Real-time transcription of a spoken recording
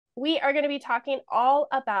we are going to be talking all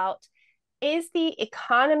about, is the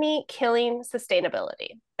economy killing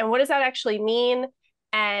sustainability? And what does that actually mean?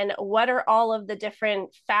 And what are all of the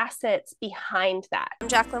different facets behind that? I'm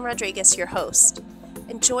Jacqueline Rodriguez, your host.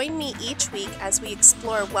 And join me each week as we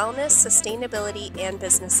explore wellness, sustainability, and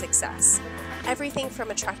business success. Everything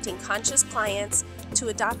from attracting conscious clients to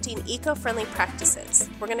adopting eco-friendly practices.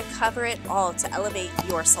 We're going to cover it all to elevate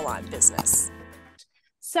your salon business.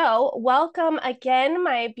 So welcome again,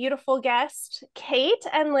 my beautiful guests, Kate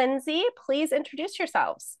and Lindsay. Please introduce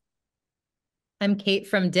yourselves. I'm Kate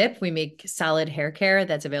from Dip. We make solid hair care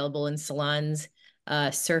that's available in salons,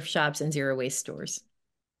 surf shops, and zero waste stores.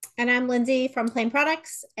 And I'm Lindsay from Plain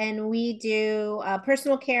Products, and we do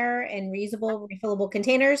personal care in reusable, refillable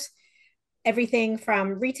containers. Everything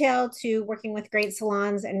from retail to working with great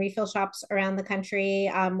salons and refill shops around the country.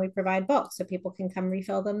 We provide both so people can come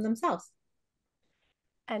refill them themselves.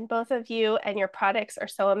 And both of you and your products are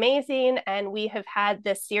so amazing. And we have had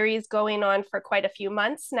this series going on for quite a few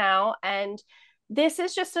months now. And this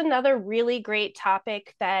is just another really great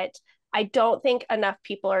topic that I don't think enough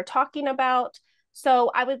people are talking about. So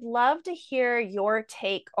I would love to hear your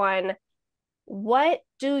take on, what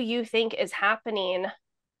do you think is happening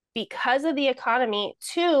because of the economy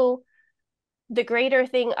to the greater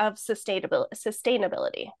thing of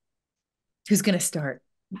sustainability? Who's going to start?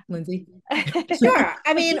 Lindsay? Sure.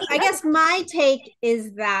 I mean, I guess my take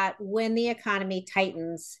is that when the economy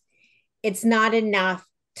tightens, it's not enough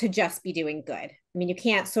to just be doing good. I mean, you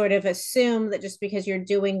can't sort of assume that just because you're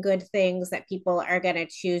doing good things that people are going to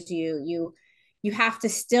choose you. You have to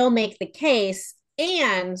still make the case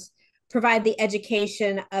and provide the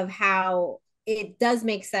education of how it does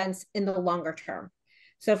make sense in the longer term.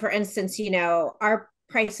 So for instance, our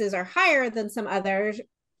prices are higher than some other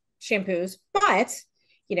shampoos, but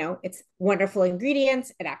it's wonderful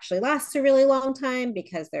ingredients. It actually lasts a really long time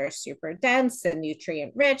because they're super dense and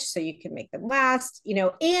nutrient rich. So you can make them last,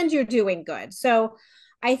 and you're doing good. So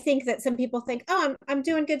I think that some people think, oh, I'm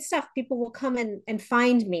doing good stuff. People will come and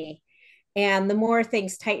find me. And the more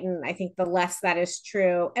things tighten, I think the less that is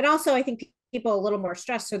true. And also, I think people are a little more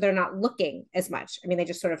stressed, so they're not looking as much. I mean, they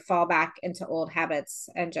just sort of fall back into old habits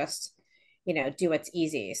and just do what's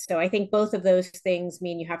easy. So I think both of those things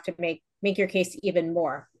mean you have to make your case even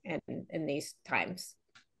more in these times.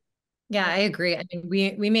 Yeah, I agree. I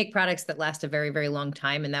mean, we make products that last a very, very long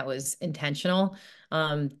time, and that was intentional.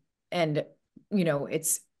 And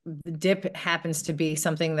it's the Dip happens to be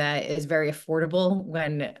something that is very affordable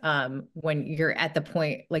when you're at the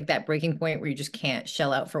point, like that breaking point where you just can't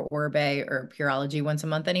shell out for Oribe or Pureology once a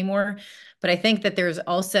month anymore. But I think that there's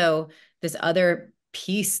also this other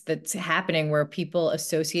piece that's happening where people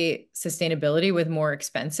associate sustainability with more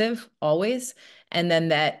expensive always. And then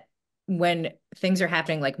that when things are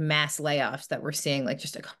happening like mass layoffs that we're seeing like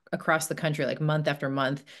just across the country, like month after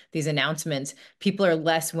month, these announcements, people are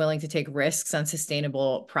less willing to take risks on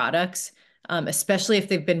sustainable products, especially if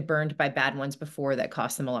they've been burned by bad ones before that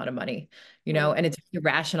cost them a lot of money, and it's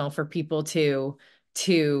irrational for people to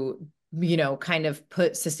kind of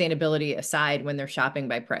put sustainability aside when they're shopping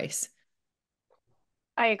by price.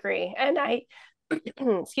 I agree. And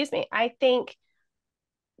excuse me, I think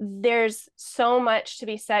there's so much to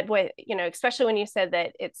be said with, especially when you said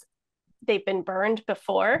that they've been burned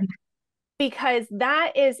before, because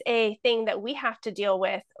that is a thing that we have to deal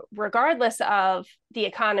with regardless of the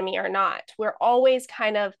economy or not. We're always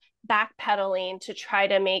kind of backpedaling to try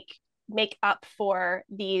to make up for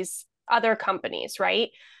these other companies, right?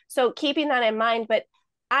 So keeping that in mind, but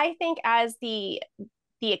I think as the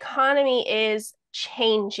economy is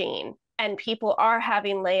changing and people are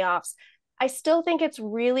having layoffs, I still think it's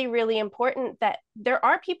really, really important that there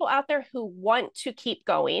are people out there who want to keep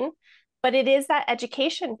going, but it is that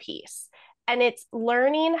education piece. And it's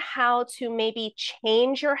learning how to maybe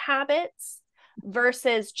change your habits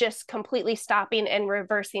versus just completely stopping and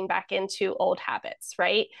reversing back into old habits,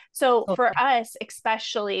 right? So for us,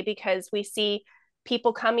 especially because we see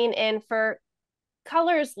people coming in for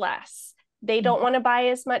colors less, they don't want to buy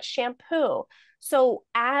as much shampoo. So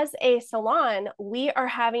as a salon, we are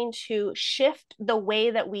having to shift the way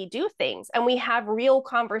that we do things. And we have real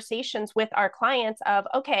conversations with our clients of,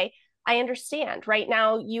 okay, I understand right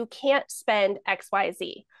now you can't spend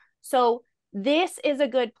XYZ. So this is a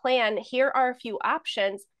good plan. Here are a few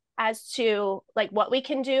options as to like what we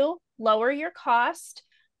can do, lower your cost,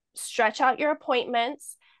 stretch out your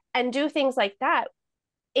appointments, and do things like that.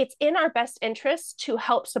 It's in our best interest to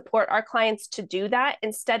help support our clients to do that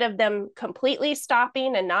instead of them completely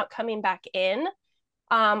stopping and not coming back in,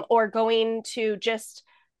 or going to just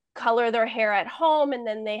color their hair at home and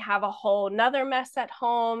then they have a whole nother mess at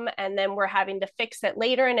home and then we're having to fix it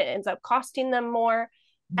later and it ends up costing them more.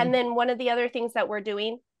 And then one of the other things that we're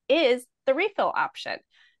doing is the refill option,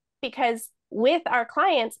 because with our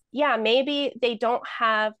clients, yeah, maybe they don't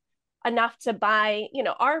have enough to buy,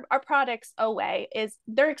 our products OA is,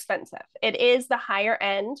 they're expensive. It is the higher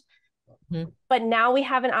end, but now we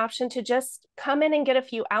have an option to just come in and get a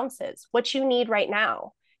few ounces, what you need right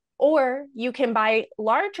now. Or you can buy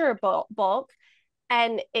larger bulk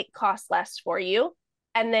and it costs less for you.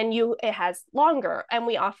 And then it has longer, and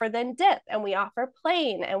we offer then dip, and we offer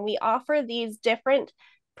plain, and we offer these different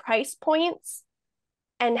price points,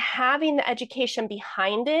 and having the education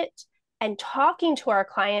behind it and talking to our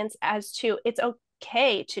clients as to it's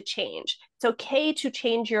okay to change. It's okay to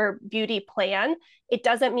change your beauty plan. It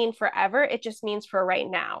doesn't mean forever. It just means for right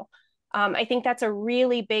now. I think that's a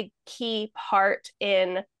really big key part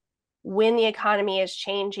in when the economy is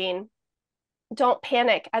changing. Don't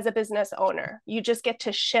panic as a business owner. You just get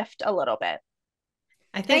to shift a little bit.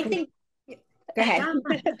 I think Go ahead.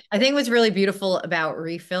 I think what's really beautiful about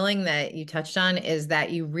refilling that you touched on is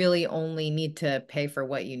that you really only need to pay for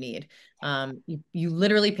what you need. You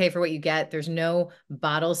literally pay for what you get. There's no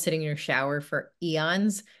bottle sitting in your shower for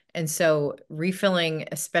eons. And so refilling,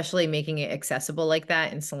 especially making it accessible like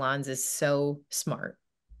that in salons, is so smart.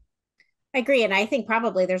 I agree. And I think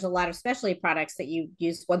probably there's a lot of specialty products that you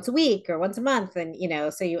use once a week or once a month. And,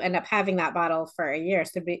 so you end up having that bottle for a year.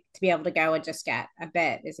 So to be able to go and just get a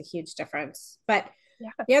bit is a huge difference. But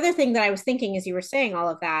the other thing that I was thinking as you were saying all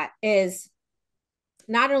of that is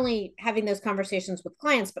not only having those conversations with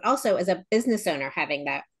clients, but also as a business owner, having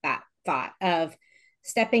that thought of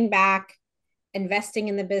stepping back, investing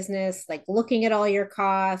in the business, like looking at all your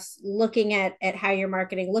costs, looking at how you're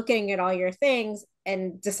marketing, looking at all your things,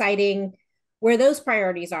 and deciding where those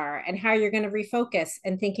priorities are and how you're going to refocus,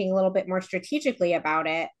 and thinking a little bit more strategically about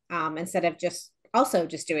it, instead of just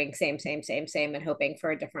doing same and hoping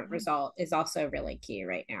for a different result, is also really key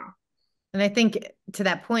right now. And I think to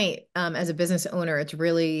that point, as a business owner, it's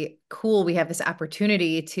really cool. We have this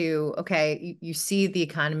opportunity to, okay, you see the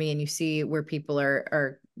economy and you see where people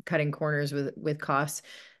are cutting corners with costs.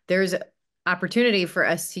 There's opportunity for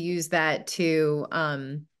us to use that to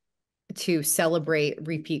celebrate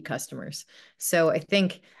repeat customers. So I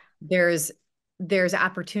think there's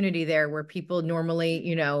opportunity there where people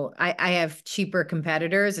normally, I have cheaper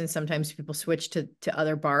competitors, and sometimes people switch to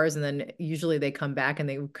other bars, and then usually they come back and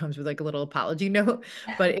they comes with like a little apology note.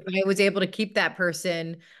 But if I was able to keep that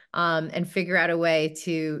person and figure out a way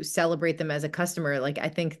to celebrate them as a customer, like I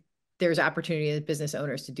think there's opportunity as business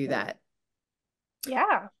owners to do that.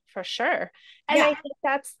 Yeah, for sure. And I think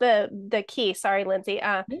that's the key. Sorry, Lindsay.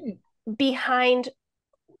 Behind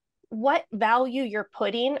what value you're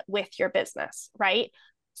putting with your business, right?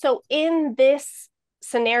 So in this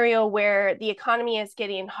scenario where the economy is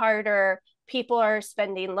getting harder, people are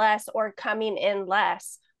spending less or coming in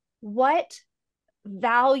less, what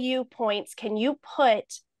value points can you put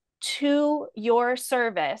to your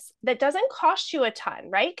service that doesn't cost you a ton,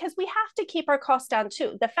 right? Because we have to keep our costs down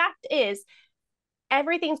too. The fact is,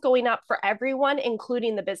 everything's going up for everyone,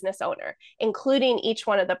 including the business owner, including each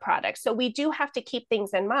one of the products. So we do have to keep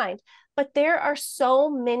things in mind. But there are so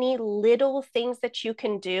many little things that you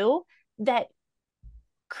can do that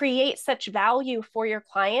create such value for your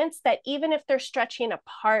clients that even if they're stretching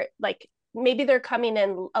apart, like maybe they're coming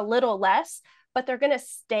in a little less, but they're going to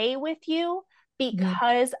stay with you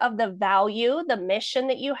because of the value, the mission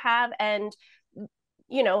that you have, and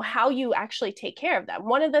how you actually take care of them.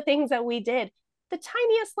 One of the things that we did, the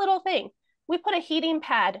tiniest little thing, we put a heating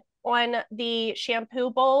pad on the shampoo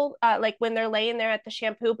bowl, like when they're laying there at the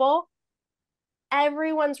shampoo bowl.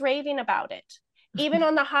 Everyone's raving about it. Even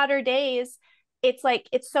on the hotter days, it's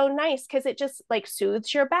so nice because it just like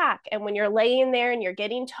soothes your back. And when you're laying there and you're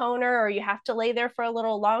getting toner or you have to lay there for a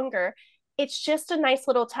little longer, it's just a nice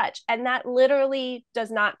little touch. And that literally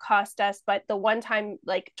does not cost us, but the one time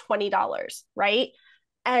like $20, right?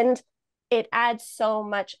 And it adds so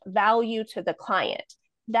much value to the client.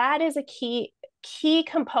 That is a key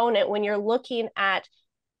component when you're looking at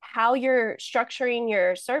how you're structuring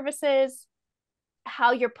your services,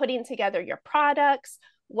 how you're putting together your products,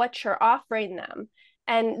 what you're offering them.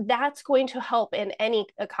 And that's going to help in any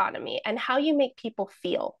economy, and how you make people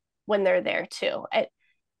feel when they're there too.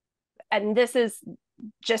 And this is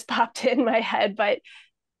just popped in my head, but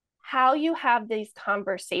how you have these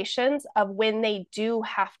conversations of when they do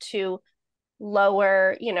have to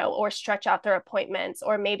lower, or stretch out their appointments,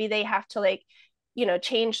 or maybe they have to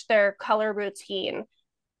change their color routine.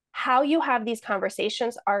 How you have these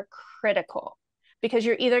conversations are critical, because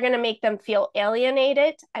you're either going to make them feel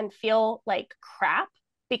alienated and feel like crap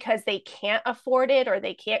because they can't afford it or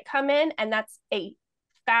they can't come in. And that's a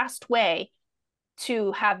fast way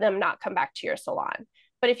to have them not come back to your salon.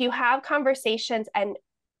 But if you have conversations and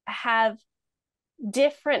have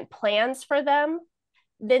different plans for them,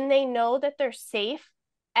 then they know that they're safe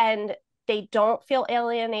and they don't feel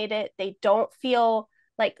alienated. They don't feel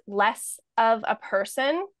like less of a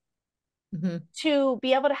person, to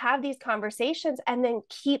be able to have these conversations and then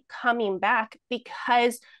keep coming back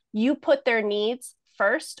because you put their needs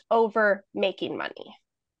first over making money.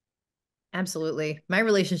 Absolutely. My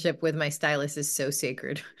relationship with my stylist is so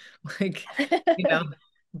sacred. Like, you know,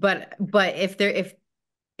 but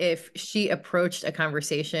if she approached a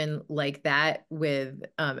conversation like that with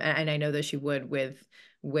and I know that she would with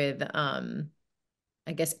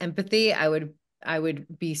I guess empathy, I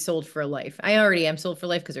would be sold for life. I already am sold for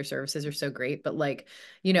life because her services are so great, but like,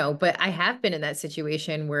 you know, but I have been in that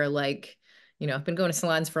situation where like, you know, I've been going to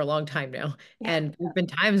salons for a long time now. Yeah. And there've been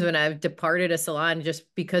times when I've departed a salon just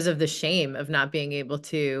because of the shame of not being able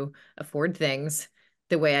to afford things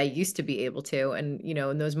the way I used to be able to. And, you know,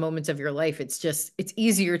 in those moments of your life, it's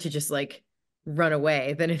easier to just like run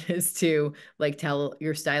away than it is to like tell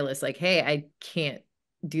your stylist, like, hey, I can't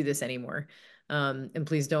do this anymore. And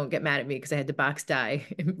please don't get mad at me because I had to box dye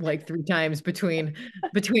like 3 times between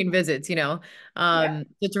visits, you know. Yeah.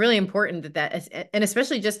 It's really important and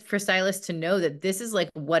especially just for stylists to know that this is like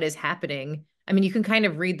what is happening. I mean, you can kind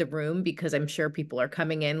of read the room because I'm sure people are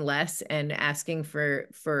coming in less and asking for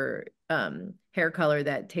hair color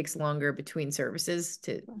that takes longer between services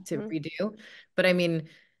to redo. But I mean,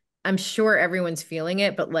 I'm sure everyone's feeling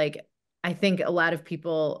it, but like I think a lot of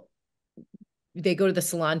people, they go to the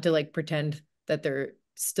salon to like pretend that they're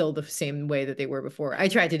still the same way that they were before. I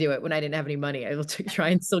tried to do it when I didn't have any money. I will try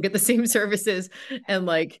and still get the same services. And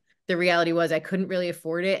like the reality was I couldn't really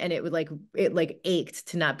afford it. And it like ached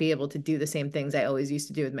to not be able to do the same things I always used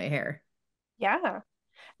to do with my hair. Yeah.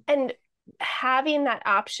 And having that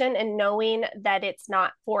option and knowing that it's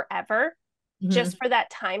not forever, just for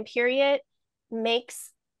that time period,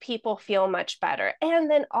 makes people feel much better. And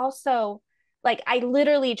then also, like, I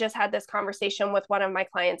literally just had this conversation with one of my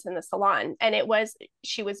clients in the salon, and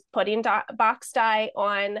she was putting box dye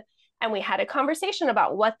on, and we had a conversation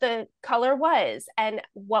about what the color was and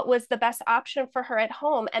what was the best option for her at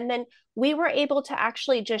home. And then we were able to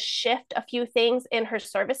actually just shift a few things in her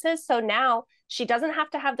services. So now she doesn't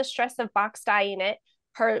have to have the stress of box dyeing it.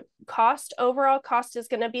 Her overall cost is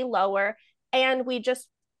going to be lower. And we just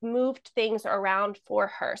moved things around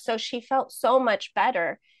for her. So she felt so much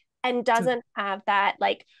better and doesn't have that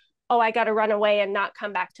like, oh, I got to run away and not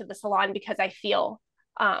come back to the salon because I feel,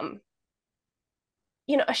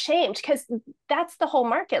 ashamed, because that's the whole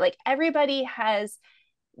market. Like everybody has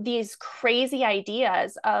these crazy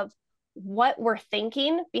ideas of what we're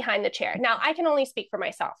thinking behind the chair. Now, I can only speak for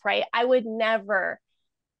myself, right? I would never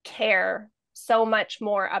care so much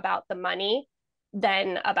more about the money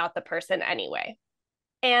than about the person anyway.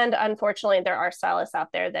 And unfortunately, there are stylists out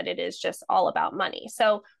there that it is just all about money.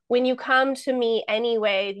 So when you come to me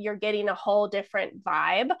anyway, you're getting a whole different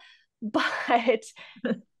vibe. But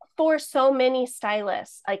for so many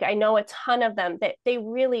stylists, like I know a ton of them, that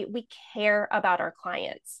we care about our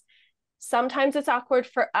clients. Sometimes it's awkward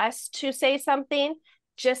for us to say something,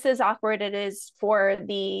 just as awkward it is for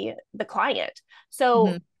the client.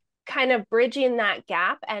 So kind of bridging that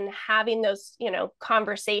gap and having those,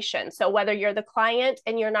 conversations. So whether you're the client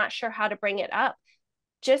and you're not sure how to bring it up,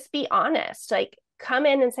 just be honest. Like come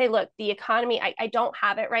in and say, look, the economy, I don't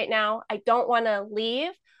have it right now. I don't want to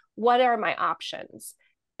leave. What are my options?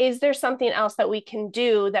 Is there something else that we can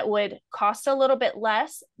do that would cost a little bit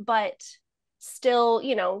less, but still,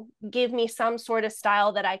 give me some sort of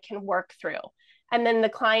style that I can work through? And then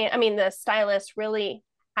the stylist really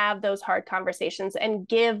have those hard conversations and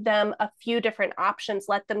give them a few different options,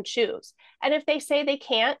 let them choose. And if they say they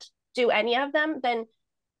can't do any of them, then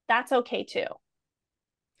that's okay too.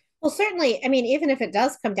 Well, certainly, I mean, even if it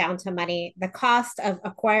does come down to money, the cost of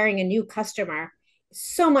acquiring a new customer is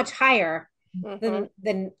so much higher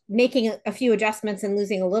than making a few adjustments and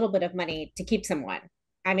losing a little bit of money to keep someone.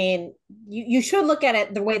 I mean, you should look at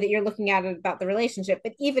it the way that you're looking at it about the relationship.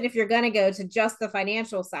 But even if you're going to go to just the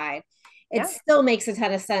financial side, it still makes a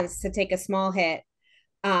ton of sense to take a small hit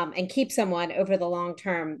and keep someone over the long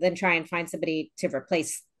term than try and find somebody to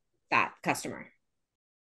replace that customer.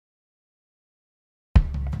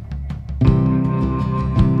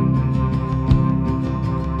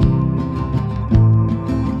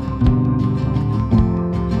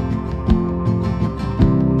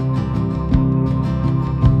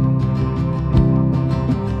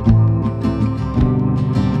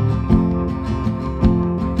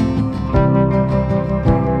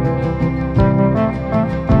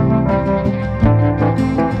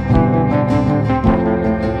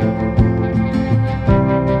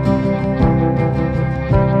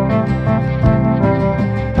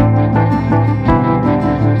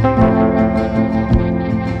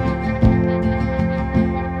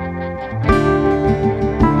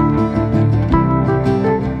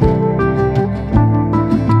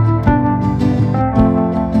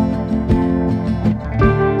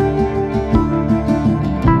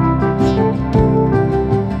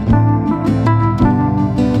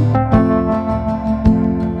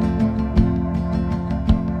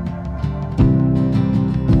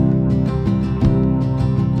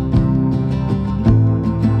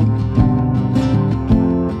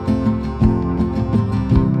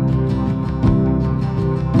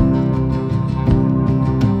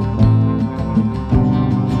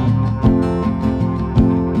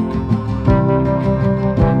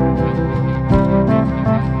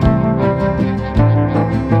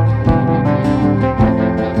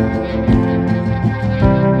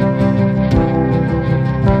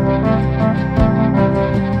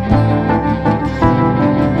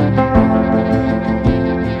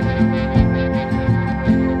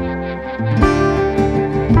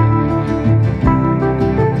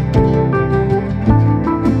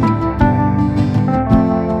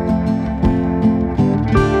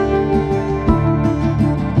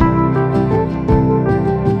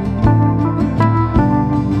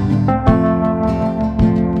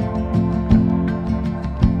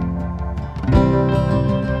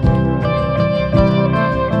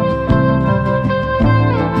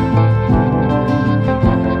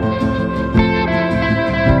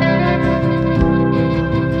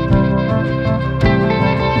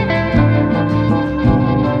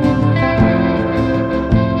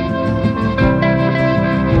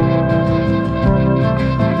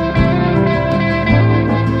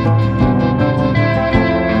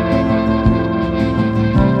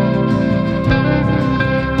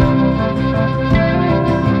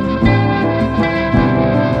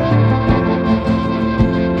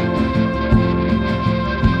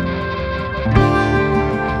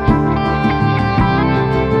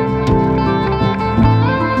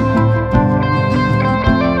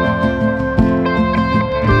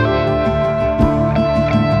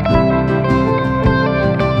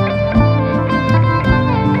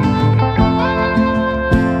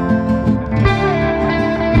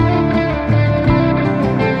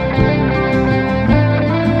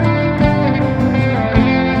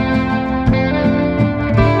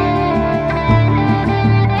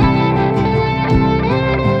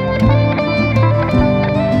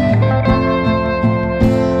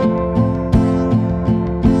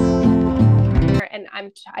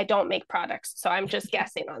 I don't make products, so I'm just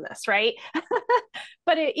guessing on this, right?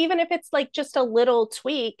 But even if it's like just a little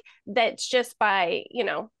tweak that's just by,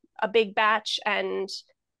 a big batch, and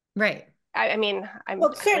Right. I mean, I'm Well,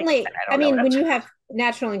 like I certainly, said, I I don't know what mean, I'm when you talking have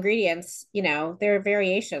natural ingredients, there are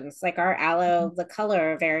variations. Like our aloe, the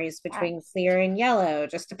color varies about. between clear and yellow,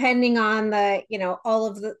 just depending on all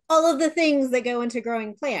of the things that go into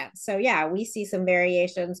growing plants. So yeah, we see some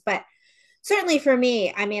variations, but certainly for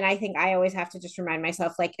me, I mean, I think I always have to just remind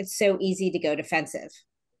myself, like, it's so easy to go defensive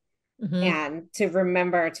Mm-hmm. and to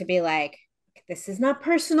remember to be like, this is not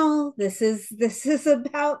personal. This is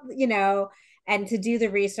about, and to do the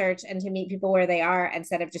research and to meet people where they are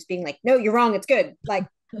instead of just being like, no, you're wrong, it's good. Like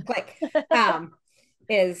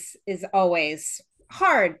is always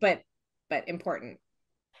hard, but important.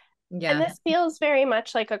 And Yeah. this feels very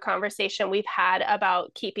much like a conversation we've had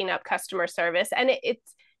about keeping up customer service. And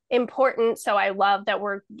it's important. So I love that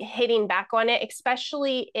we're hitting back on it,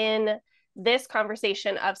 especially in this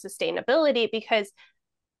conversation of sustainability, because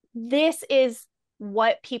this is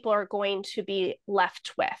what people are going to be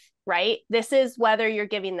left with, right? This is whether you're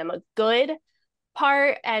giving them a good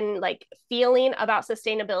part and like feeling about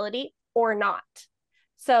sustainability or not.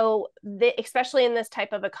 So especially in this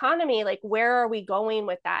type of economy, like where are we going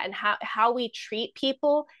with that, and how we treat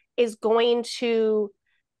people is going to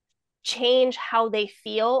change how they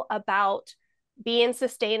feel about being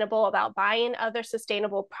sustainable, about buying other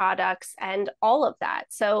sustainable products, and all of that.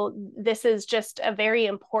 So this is just a very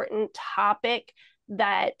important topic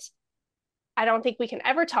that I don't think we can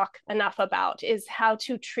ever talk enough about, is how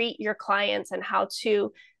to treat your clients and how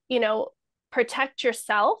to, protect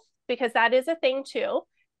yourself, because that is a thing too.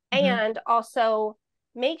 Mm-hmm. And also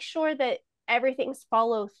make sure that everything's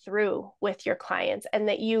follow through with your clients, and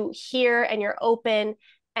that you hear and you're open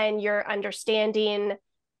and you're understanding,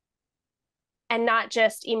 and not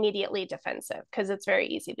just immediately defensive, because it's very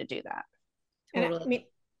easy to do that. And I Totally. mean,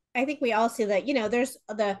 I think we all see that, there's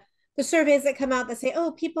the surveys that come out that say,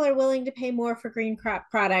 oh, people are willing to pay more for green crop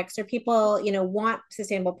products, or people, want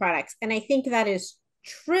sustainable products. And I think that is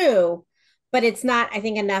true, but it's not, I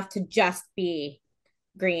think, enough to just be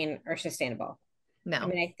green or sustainable. I No.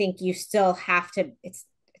 mean, I think you still have to, it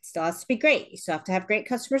still has to be great. You still have to have great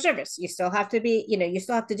customer service. You still have to be, you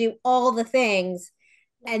still have to do all the things.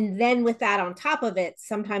 And then with that on top of it,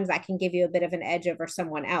 sometimes that can give you a bit of an edge over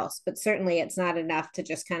someone else. But certainly it's not enough to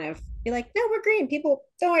just kind of be like, no, we're green. People,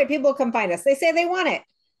 don't worry, people will come find us. They say they want it.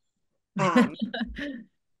 Um,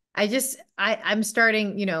 I'm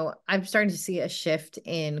starting to see a shift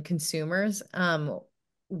in consumers,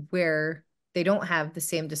 where they don't have the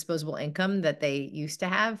same disposable income that they used to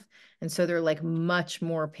have. And so they're like much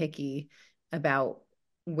more picky about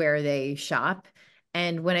where they shop.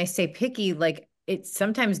 And when I say picky, like it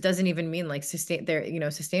sometimes doesn't even mean like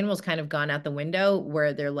sustainable's kind of gone out the window,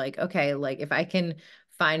 where they're like, okay, like if I can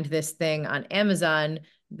find this thing on Amazon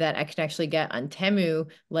that I can actually get on Temu,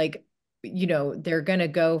 like, they're going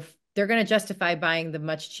to justify buying the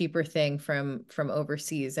much cheaper thing from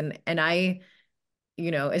overseas. And I,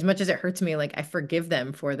 as much as it hurts me, like I forgive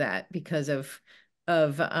them for that because of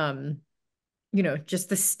just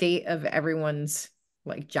the state of everyone's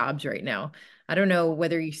like jobs right now. I don't know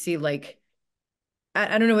whether you see like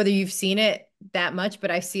I don't know whether you've seen it that much,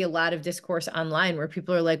 but I see a lot of discourse online where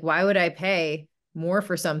people are like, why would I pay more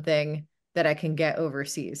for something that I can get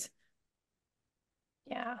overseas?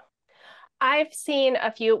 Yeah. I've seen a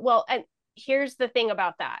few. Well, and here's the thing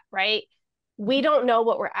about that, right? We don't know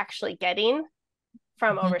what we're actually getting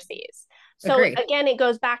from Mhm. overseas. So Agree. again, it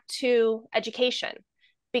goes back to education,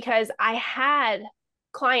 because I had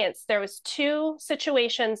clients, there was two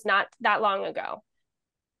situations not that long ago.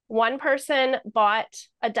 One person bought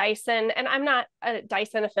a Dyson, and I'm not a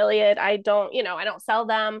Dyson affiliate. I don't sell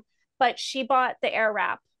them, but she bought the air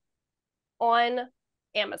wrap on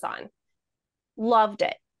Amazon. Loved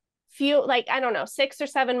it. Few, like, I don't know, 6 or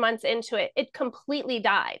 7 months into it, it completely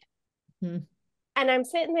died. Mhm. And I'm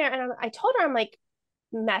sitting there, and I told her, I'm like,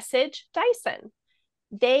 message Dyson.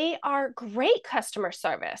 They are great customer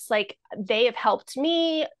service. Like, they have helped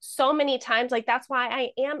me so many times. Like, that's why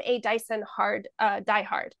I am a Dyson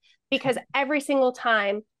diehard, because every single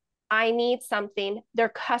time I need something, their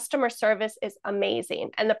customer service is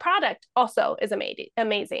amazing, and the product also is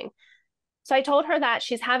amazing. So I told her that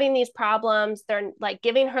she's having these problems. They're like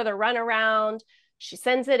giving her the runaround. She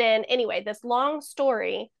sends it in. Anyway, this long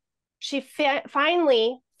story, she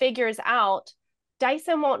finally figures out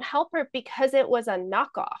Dyson won't help her because it was a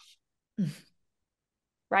knockoff,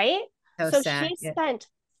 right? So So sad. she Yeah. spent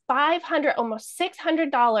 500, almost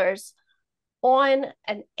 $600 on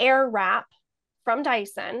an air wrap from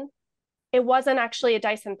Dyson, it wasn't actually a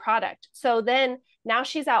Dyson product. So then now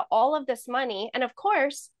she's out all of this money. And of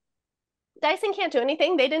course, Dyson can't do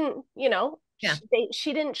anything. They didn't, Yeah.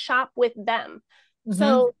 she didn't shop with them. Mm-hmm.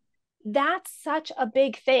 So that's such a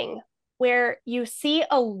big thing where you see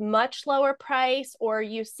a much lower price or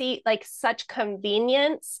you see like such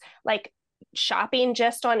convenience, like shopping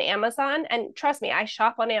just on Amazon. And trust me, I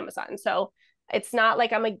shop on Amazon. So it's not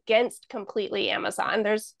like I'm against completely Amazon.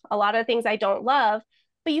 There's a lot of things I don't love,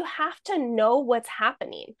 but you have to know what's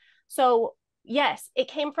happening. So, yes, it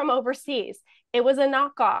came from overseas. It was a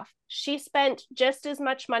knockoff. She spent just as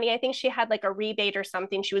much money. I think she had like a rebate or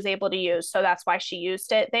something she was able to use. So that's why she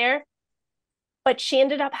used it there. But she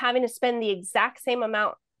ended up having to spend the exact same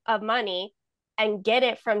amount of money and get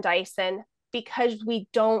it from Dyson because we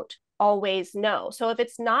don't always know. So if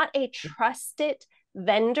it's not a trusted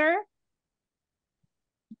vendor,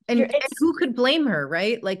 And who could blame her,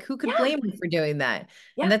 right? Like who could yeah, blame her for doing that?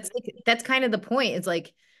 And yeah, that's kind of the point. It's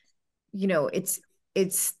like,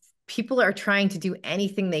 it's people are trying to do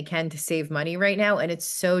anything they can to save money right now, and it's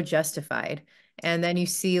so justified. And then you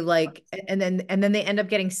see like, and then they end up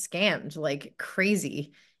getting scammed like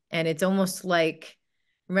crazy. And it's almost like,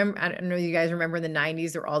 remember, I don't know, you guys remember in the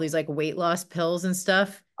 90s, there were all these like weight loss pills and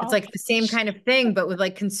stuff. It's oh, like the same kind of thing, but with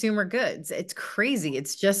like consumer goods. It's crazy.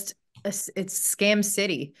 It's just, it's scam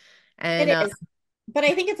city. And It is. But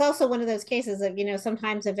I think it's also one of those cases of,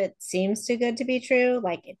 sometimes if it seems too good to be true,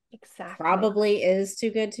 like it exactly. probably is too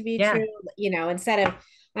good to be yeah, true. Instead of,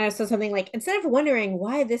 I saw something like, instead of wondering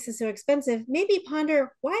why this is so expensive, maybe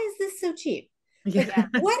ponder, why is this so cheap? Like, yeah,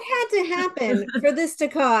 what had to happen for this to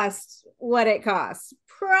cost what it costs?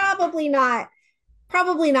 Probably not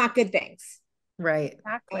good things. right.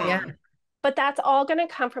 Exactly. Yeah. But that's all going to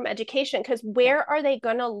come from education because Yeah. where are they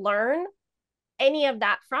going to learn any of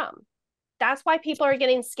that from? That's why people are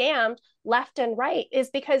getting scammed left and right, is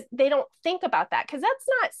because they don't think about that, because that's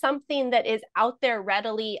not something that is out there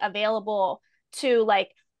readily available to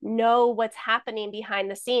like know what's happening behind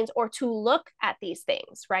the scenes or to look at these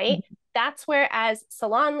things, right? That's where, as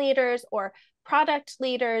salon leaders or product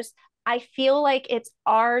leaders, I feel like it's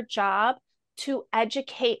our job to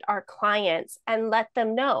educate our clients and let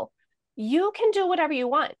them know you can do whatever you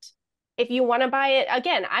want. If you want to buy it,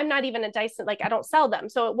 again, I'm not even a Dyson, like I don't sell them.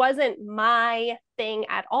 So it wasn't my thing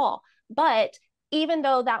at all. But even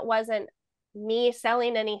though that wasn't me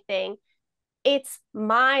selling anything, it's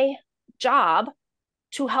my job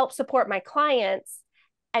to help support my clients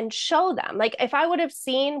and show them. Like if I would have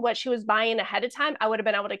seen what she was buying ahead of time, I would have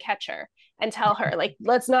been able to catch her and tell her, like,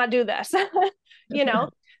 let's not do this, you know?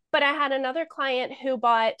 But I had another client who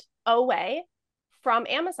bought Away from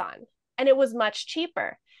Amazon and it was much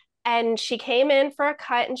cheaper. And she came in for a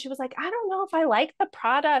cut and she was like, I don't know if I like the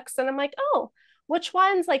products. And I'm like, oh, which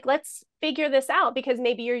ones? Like, let's figure this out because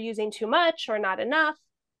maybe you're using too much or not enough.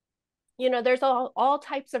 There's all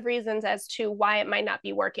types of reasons as to why it might not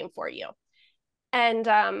be working for you.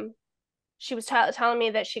 And she was telling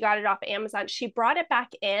me that she got it off of Amazon. She brought it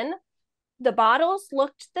back in. The bottles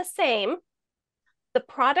looked the same. The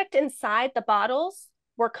product inside the bottles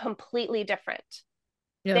were completely different.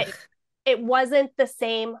 Yeah. That it wasn't the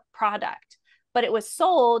same product, but it was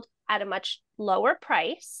sold at a much lower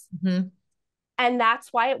price. Mm-hmm. And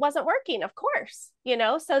that's why it wasn't working, of course.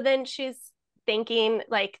 So then she's thinking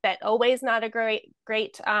like that Always not a great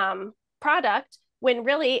product when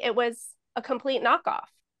really it was a complete knockoff,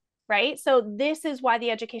 right? So this is why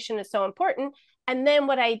the education is so important. And then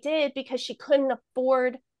what I did, because she couldn't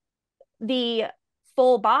afford the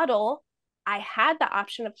full bottle, I had the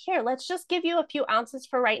option of, here, let's just give you a few ounces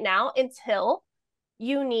for right now until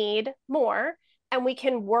you need more, and we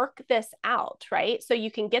can work this out, right? So you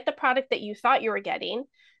can get the product that you thought you were getting,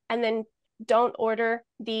 and then don't order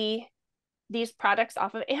these products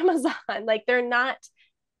off of Amazon. Like they're not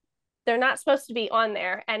supposed to be on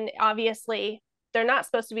there, and obviously they're not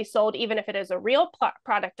supposed to be sold even if it is a real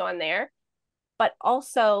product on there. But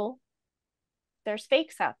also there's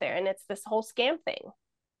fakes out there, and it's this whole scam thing.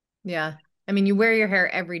 Yeah. I mean, you wear your hair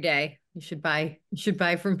every day. You should buy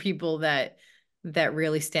from people that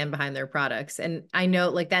really stand behind their products. And I know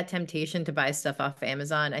like that temptation to buy stuff off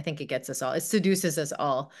Amazon, I think it gets us all. It seduces us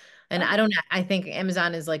all. And Oh, I think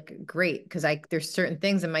Amazon is like great because there's certain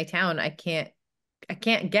things in my town I can't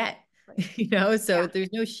get, right. so Yeah.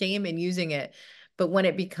 there's no shame in using it. But when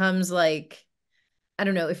it becomes like, I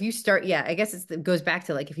don't know, if you start, yeah, I guess it goes back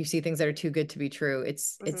to like if you see things that are too good to be true,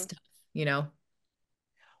 it's Mm-hmm. tough, you know.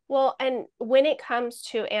 Well, and when it comes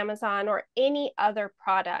to Amazon or any other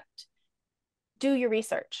product, do your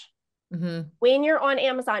research. Hmm. When you're on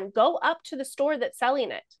Amazon, go up to the store that's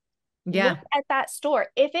selling it. Look Yeah. at that store.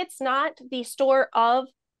 If it's not the store of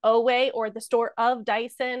Oway or the store of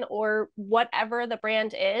Dyson or whatever the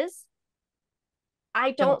brand is,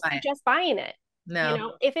 I Don't don't buy it. suggest buying it. You No.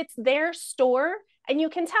 know, if it's their store and you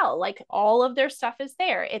can tell like all of their stuff is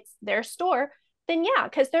there, it's their store, then yeah,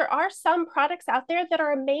 because there are some products out there that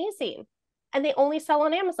are amazing and they only sell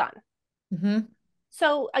on Amazon. Mm-hmm.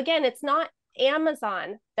 So again, it's not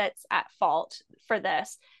Amazon that's at fault for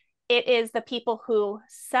this. It is the people who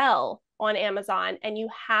sell on Amazon, and you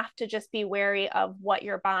have to just be wary of what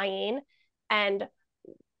you're buying and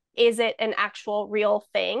is it an actual real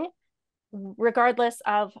thing, regardless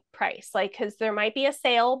of price. Like, because there might be a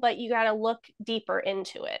sale, but you got to look deeper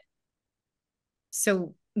into it.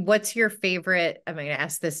 So what's your favorite? I'm going to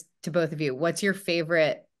ask this to both of you. What's your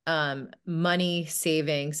favorite money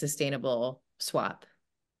saving sustainable swap?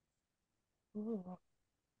 Ooh,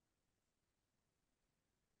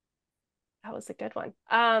 that was a good one.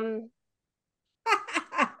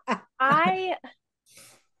 I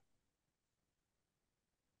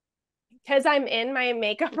because I'm in my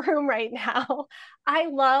makeup room right now, I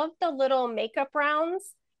love the little makeup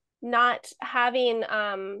rounds, not having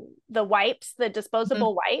the wipes, the Mhm.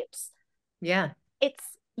 disposable wipes. Yeah. It's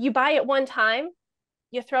you buy it one time,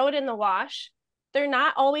 you throw it in the wash. They're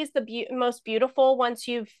not always the most beautiful once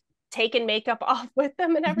you've taken makeup off with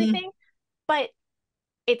them and Mhm. everything, but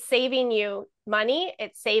it's saving you money.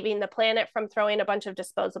 It's saving the planet from throwing a bunch of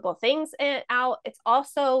disposable things out. It's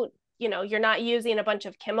also, you know, you're not using a bunch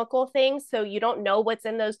of chemical things, so you don't know what's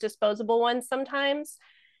in those disposable ones sometimes.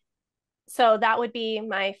 So that would be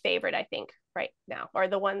my favorite, I think, right now, or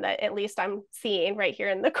the one that at least I'm seeing right here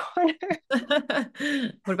in the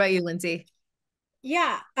corner. What about you, Lindsay?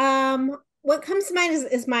 Yeah. What comes to mind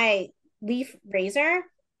is my leaf razor.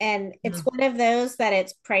 And it's Mhm. one of those that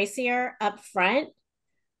it's pricier up front.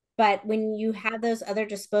 But when you have those other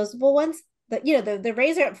disposable ones, the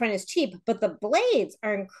razor up front is cheap, but the blades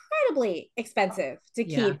are incredibly expensive to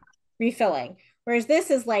Yeah. keep refilling. Whereas this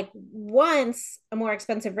is like once a more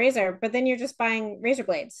expensive razor, but then you're just buying razor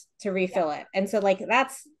blades to Yeah. refill it. And so like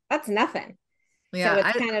that's nothing. So Yeah.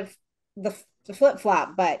 it's kind of the flip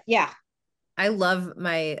flop, but yeah. I love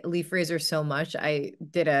my leaf razor so much. I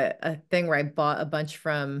did a thing where I bought a bunch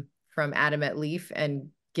from Adam at Leaf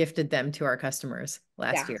and gifted them to our customers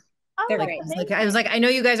last Yeah. year. Oh, They're Like, that's great. I was amazing. like, I know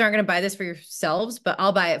you guys aren't going to buy this for yourselves, but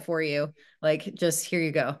I'll buy it for you. Like, just here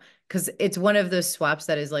you go. Because it's one of those swaps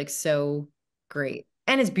that is like so great.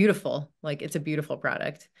 And it's beautiful. Like, it's a beautiful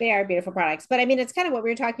product. They are beautiful products. But I mean, it's kind of what we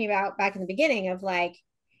were talking about back in the beginning of like,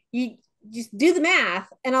 you just do the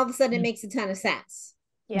math and all of a sudden it Mhm. makes a ton of sense.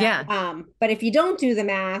 Yeah. Yeah. But if you don't do the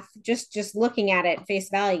math, just looking at it face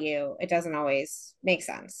value, it doesn't always make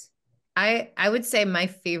sense. I would say my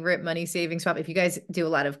favorite money saving swap, if you guys do a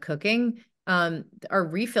lot of cooking, our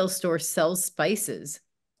refill store sells spices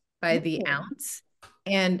by the Ooh. ounce,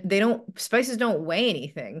 and spices don't weigh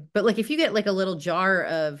anything. But like if you get like a little jar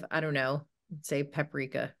of, I don't know, say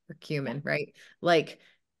paprika or Yeah. cumin, right? Like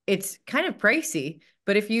it's kind of pricey,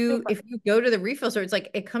 but Super. if you go to the refill store, it's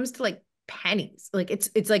like it comes to like pennies. Like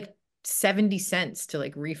it's like 70 cents to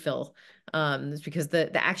like refill. It's because the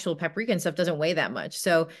actual paprika and stuff doesn't weigh that much.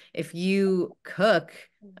 So if you cook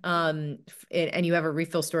and you have a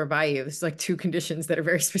refill store by you, there's like two conditions that are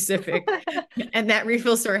very specific, and that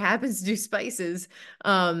refill store happens to do spices.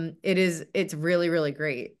 It's really, really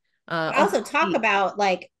great. But Also also talk about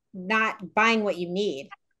like not buying what you need.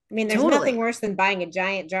 I mean, there's totally. nothing worse than buying a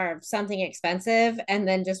giant jar of something expensive and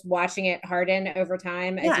then just watching it harden over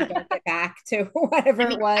time as you Yeah. don't get back to I whatever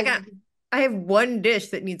mean, it was. I have one dish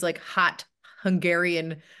that needs like hot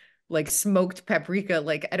Hungarian, like smoked paprika.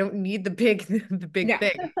 Like I don't need the big, the big No,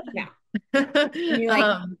 thing. no. And you're like,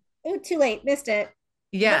 Um, oh, too late, missed it.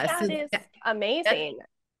 But yeah. So that is that, amazing.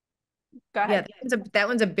 Go yeah, ahead. that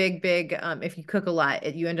one's a big, big, if you cook a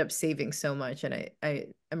lot, you end up saving so much. And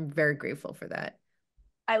I'm very grateful for that.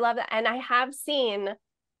 I love that. And I have seen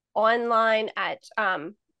online at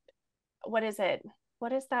what is it?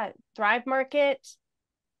 What is that? Thrive Market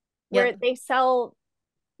where Yep. they sell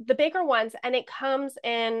the bigger ones and it comes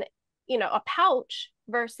in, you know, a pouch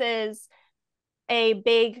versus a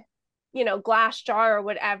big, you know, glass jar or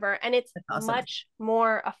whatever. And it's That's awesome. much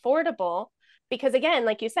more affordable because, again,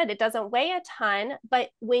 like you said, it doesn't weigh a ton. But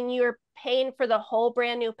when you're paying for the whole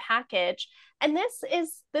brand new package, and this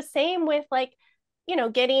is the same with like, you know,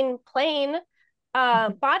 getting plain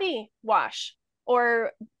body wash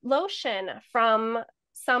or lotion from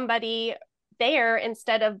somebody there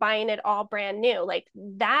instead of buying it all brand new. Like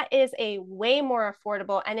that is a way more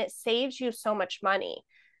affordable and it saves you so much money.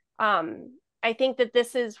 I think that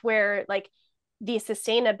this is where like the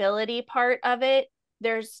sustainability part of it,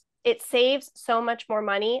 it saves so much more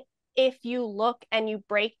money if you look and you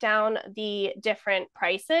break down the different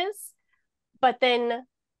prices, but then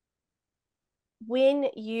when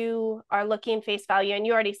you are looking face value, and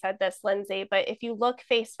you already said this, Lindsay, but if you look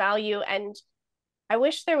face value, and I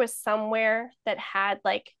wish there was somewhere that had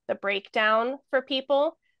like the breakdown for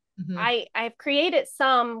people. Mm-hmm. I've created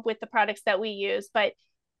some with the products that we use, but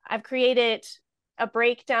I've created a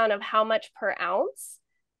breakdown of how much per ounce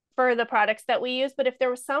for the products that we use. But if there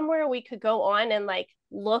was somewhere we could go on and like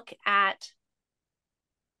look at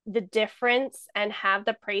the difference and have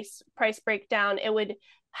the price breakdown, it would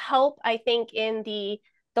help, I think, in the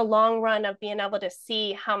long run of being able to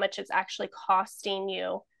see how much it's actually costing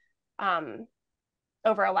you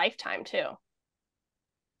over a lifetime too.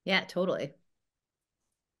 Yeah, totally.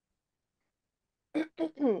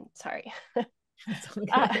 Sorry. That's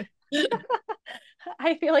uh, okay.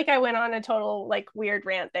 I feel like I went on a total like weird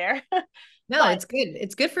rant there. No, But it's good.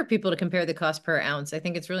 It's good for people to compare the cost per ounce. I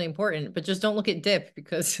think it's really important, but just don't look at dip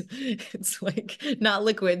because it's like not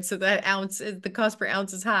liquid. So that ounce is the cost per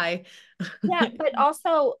ounce is high. yeah, but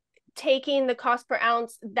also taking the cost per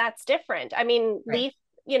ounce, that's different. I mean, Right.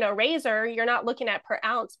 leaf, razor, you're not looking at per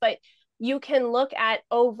ounce, but you can look at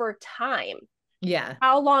over time Yeah.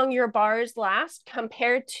 how long your bars last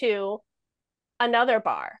compared to another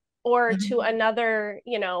bar or to Mhm. another,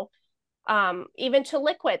 even to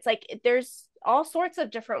liquids. Like there's all sorts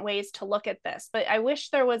of different ways to look at this, but I wish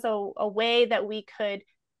there was a way that we could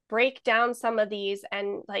break down some of these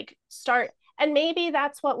and like start, and maybe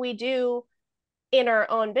that's what we do in our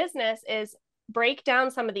own business is break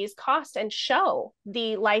down some of these costs and show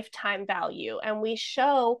the lifetime value, and we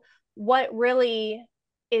show what really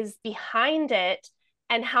is behind it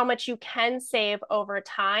and how much you can save over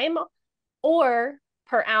time or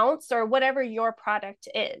per ounce or whatever your product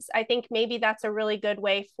is. I think maybe that's a really good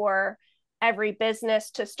way for every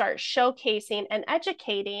business to start showcasing and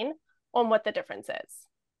educating on what the difference is.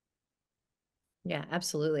 Yeah,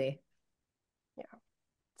 absolutely. Yeah.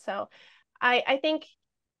 So I think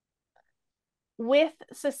with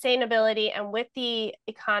sustainability and with the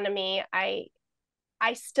economy, I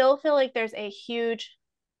still feel like there's a huge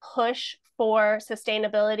push for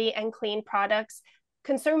sustainability and clean products.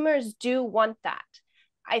 Consumers do want that.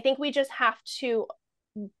 I think we just have to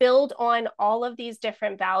build on all of these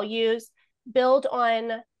different values, build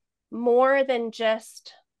on more than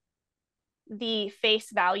just the face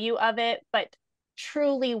value of it, but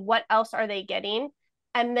truly what else are they getting?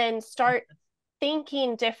 And then start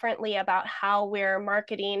thinking differently about how we're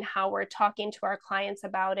marketing, how we're talking to our clients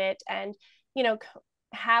about it, and,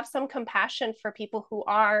 have some compassion for people who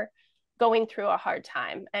are going through a hard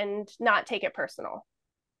time and not take it personal.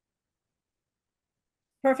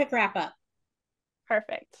 Perfect wrap up.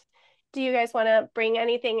 Perfect. Do you guys want to bring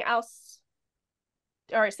anything else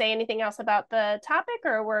or say anything else about the topic,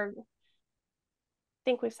 or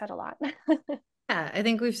think we've said a lot? Yeah, I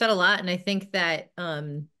think we've said a lot. And I think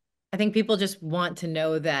people just want to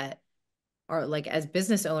know that are like as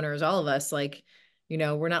business owners, all of us, like,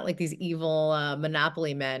 we're not like these evil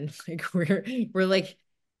monopoly men. Like we're like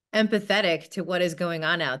empathetic to what is going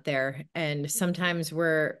on out there. And sometimes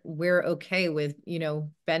we're okay with,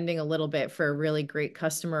 bending a little bit for a really great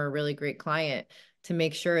customer, a really great client to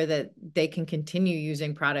make sure that they can continue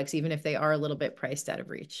using products, even if they are a little bit priced out of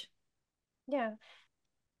reach. Yeah.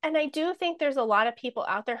 And I do think there's a lot of people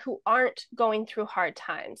out there who aren't going through hard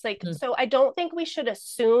times. Like, Mm, so I don't think we should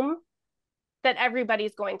assume that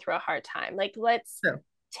everybody's going through a hard time. Like, let's true.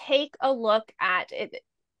 take a look at it.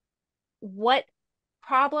 What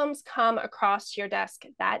problems come across your desk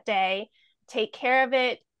that day? Take care of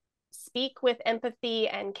it, speak with empathy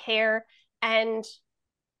and care, and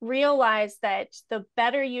realize that the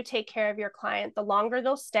better you take care of your client, the longer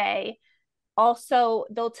they'll stay. Also,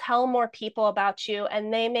 they'll tell more people about you,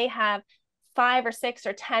 and they may have 5 or 6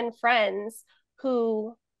 or 10 friends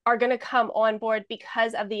who are going to come on board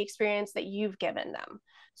because of the experience that you've given them.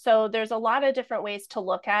 So there's a lot of different ways to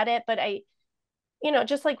look at it, but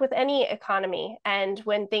just like with any economy and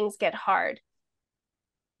when things get hard,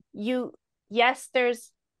 yes,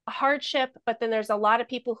 there's a hardship, but then there's a lot of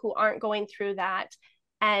people who aren't going through that.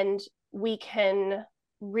 And we can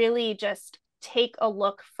really just take a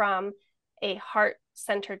look from a heart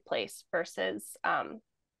centered place versus,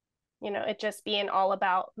 it just being all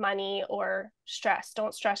about money or stress.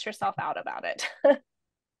 Don't stress yourself out about it.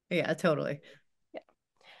 Yeah, totally.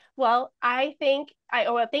 Well, thank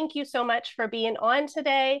you so much for being on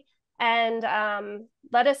today. And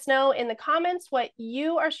let us know in the comments what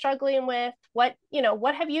you are struggling with. What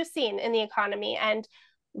have you seen in the economy, and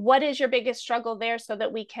what is your biggest struggle there, so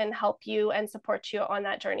that we can help you and support you on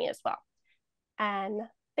that journey as well. And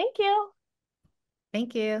thank you.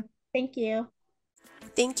 Thank you. Thank you.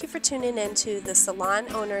 Thank you for tuning in to the Salon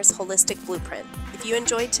Owner's Holistic Blueprint. If you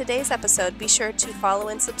enjoyed today's episode, be sure to follow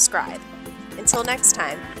and subscribe. Until next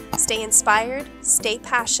time, stay inspired, stay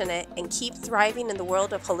passionate, and keep thriving in the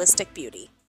world of holistic beauty.